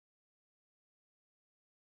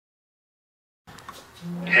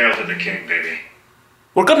Hail to the king, baby.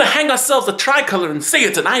 We're gonna hang ourselves a tricolor and say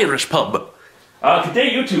it's an Irish pub. Good day,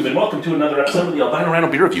 YouTube, and welcome to another episode of the Albino Rhino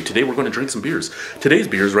Beer Review. Today we're going to drink some beers. Today's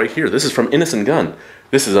beer is right here. This is from Innis and Gunn.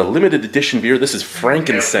 This is a limited edition beer. This is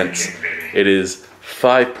Frankincense. It is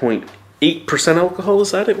 5.8% alcohol. Is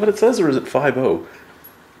that it? What it says, or is it 5.0?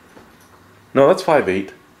 No, that's 5.8.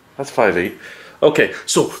 That's 5.8. Okay,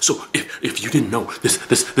 so if you didn't know,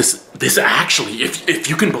 this actually, if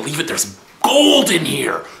you can believe it, there's gold in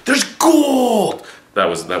here. There's gold. That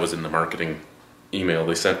was in the marketing email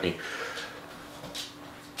they sent me.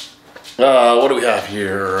 What do we have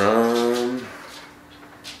here?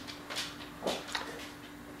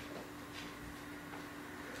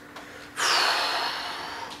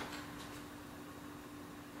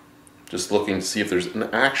 Just looking to see if there's an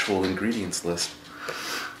actual ingredients list.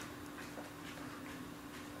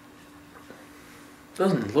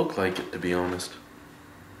 Doesn't look like it, to be honest.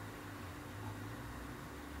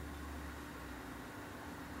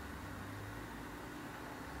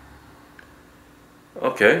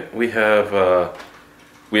 Okay, we have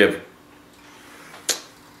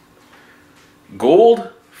gold,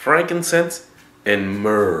 frankincense, and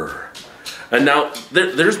myrrh. And now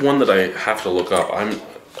there's one that I have to look up.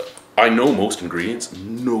 I know most ingredients,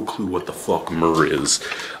 no clue what the fuck myrrh is.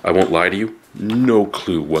 I won't lie to you, no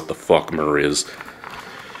clue what the fuck myrrh is.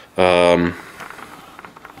 I'm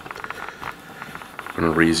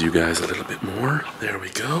gonna raise you guys a little bit more. There we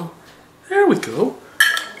go. There we go.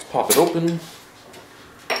 Let's pop it open.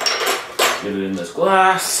 Get it in this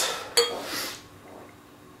glass.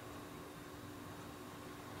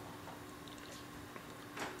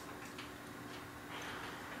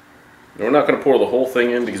 Now, we're not going to pour the whole thing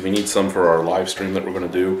in because we need some for our live stream that we're going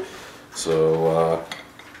to do. So,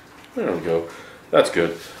 there we go. That's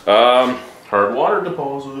good. Hard water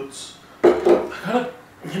deposits.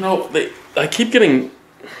 You know, I keep getting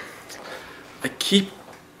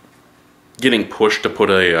pushed to put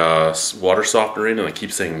a water softener in, and I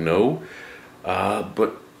keep saying no.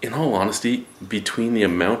 But in all honesty, between the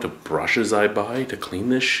amount of brushes I buy to clean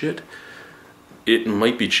this shit, it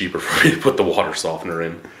might be cheaper for me to put the water softener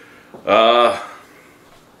in.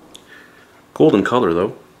 Golden color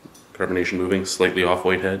though. Carbonation moving, slightly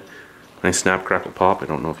off-white head. Nice snap, crackle, pop. I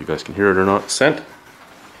don't know if you guys can hear it or not. Scent.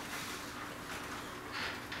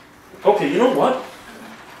 Okay, you know what?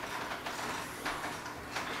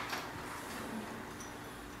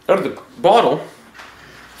 Out of the bottle,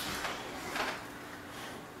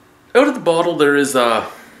 there's a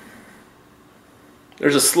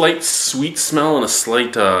slight sweet smell and a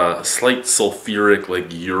slight sulfuric,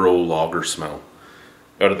 like Euro lager smell.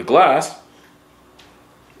 Out of the glass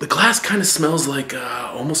kind of smells like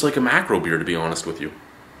almost like a macro beer, to be honest with you.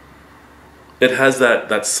 It has that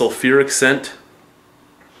sulfuric scent.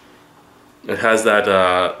 It has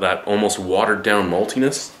that almost watered down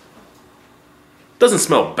maltiness. Doesn't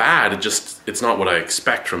smell bad. It's not what I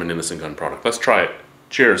expect from an Innis and Gunn product. Let's try it.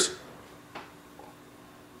 Cheers.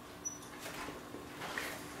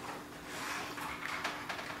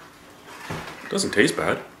 Doesn't taste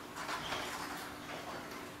bad.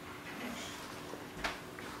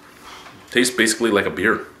 Tastes basically like a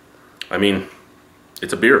beer. I mean,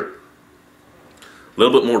 it's a beer. A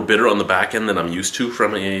little bit more bitter on the back end than I'm used to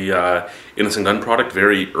from a Innis and Gunn product.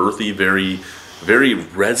 Very earthy, very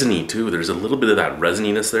resiny too. There's a little bit of that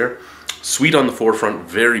resininess there. Sweet on the forefront,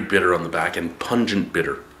 very bitter on the back end, pungent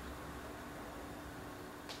bitter.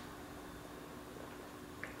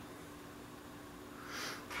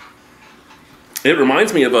 It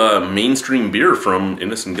reminds me of a mainstream beer from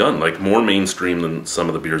Innis and Gunn, like more mainstream than some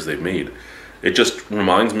of the beers they've made. It just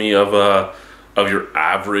reminds me of your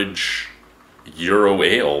average Euro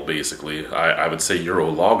ale, basically. I would say Euro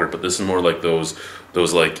lager, but this is more like those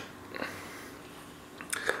like.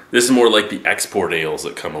 This is more like the export ales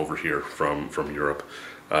that come over here from Europe.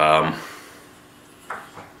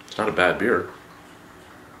 It's not a bad beer.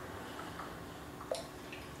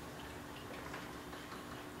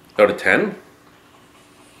 Out of 10?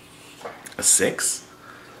 A 6?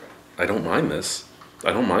 I don't mind this.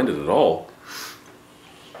 I don't mind it at all.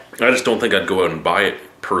 I just don't think I'd go out and buy it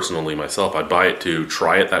personally myself. I'd buy it to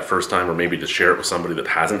try it that first time, or maybe to share it with somebody that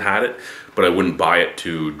hasn't had it, but I wouldn't buy it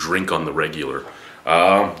to drink on the regular.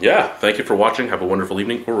 Yeah, thank you for watching. Have a wonderful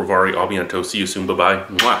evening. Au revoir, à bientôt. See you soon. Bye-bye.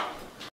 Mwah.